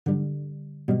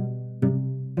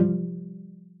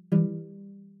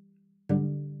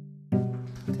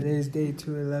Today is day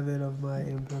 211 of my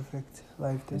imperfect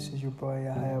life. This is your boy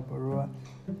Yahya Barua.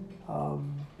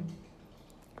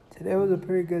 Today was a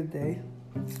pretty good day.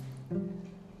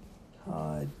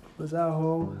 I was at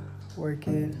home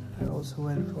working. I also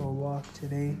went for a walk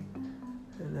today.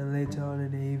 And then later on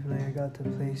in the evening, I got to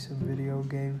play some video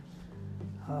game.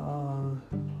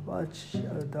 Watch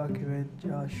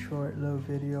a short little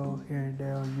video here and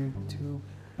there on YouTube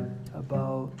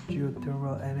about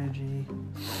geothermal energy,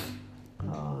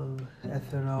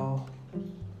 ethanol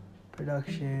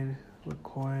production with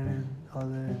corn and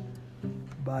other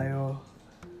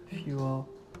biofuel,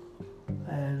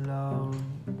 and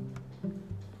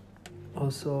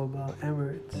also about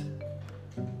Emirates.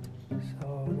 So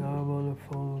now I'm on the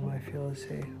phone with my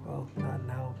fiance. Well, not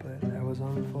now, but I was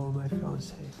on the phone with my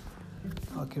fiance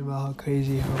talking about how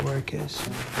crazy her work is.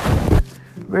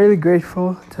 I'm really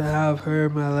grateful to have her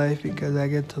in my life because I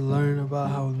get to learn about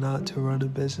how not to run a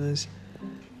business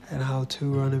and how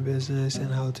to run a business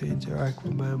and how to interact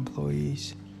with my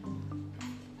employees.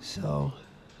 So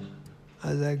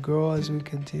as I grow, as we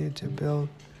continue to build,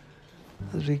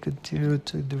 as we continue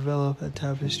to develop at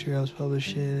Tapestry House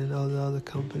Publishing and all the other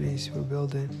companies we're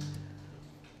building,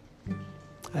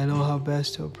 I know how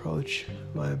best to approach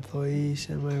my employees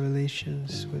and my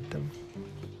relations with them,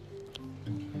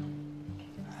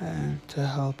 and to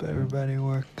help everybody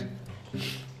work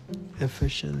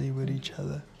efficiently with each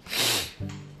other.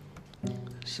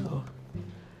 So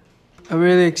I'm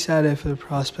really excited for the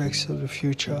prospects of the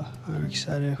future. I'm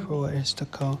excited for what is to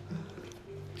come.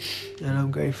 And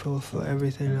I'm grateful for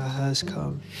everything that has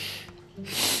come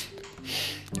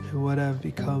and what I've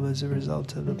become as a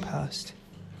result of the past,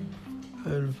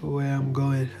 and for where I'm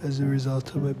going as a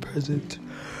result of my present.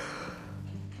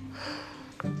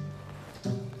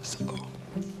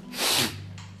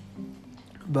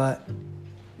 But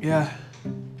yeah,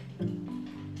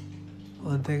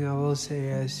 one thing I will say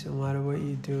is no matter what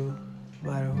you do,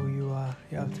 no matter who you are,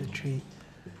 you have to treat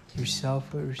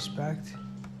yourself with respect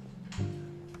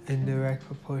in direct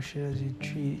proportion as you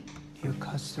treat your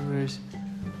customers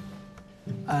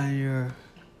and your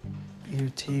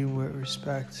team with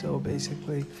respect. So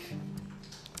basically,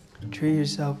 treat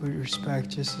yourself with respect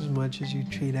just as much as you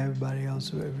treat everybody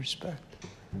else with respect.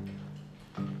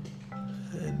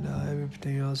 And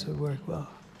everything else will work well.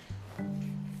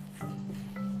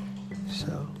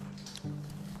 So,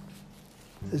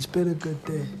 it's been a good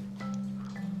day.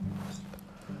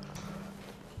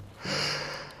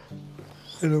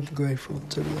 And I'm grateful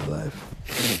to be alive.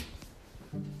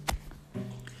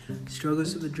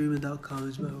 Strugglesofadreamer.com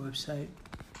is my website.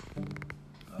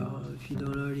 If you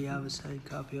don't already have a signed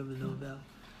copy of the novel,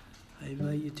 I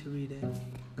invite you to read it.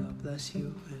 God bless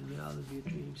you, and may all of your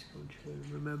dreams come true.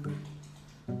 Remember,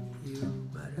 you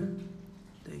matter.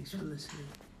 Thanks for listening.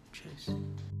 Cheers.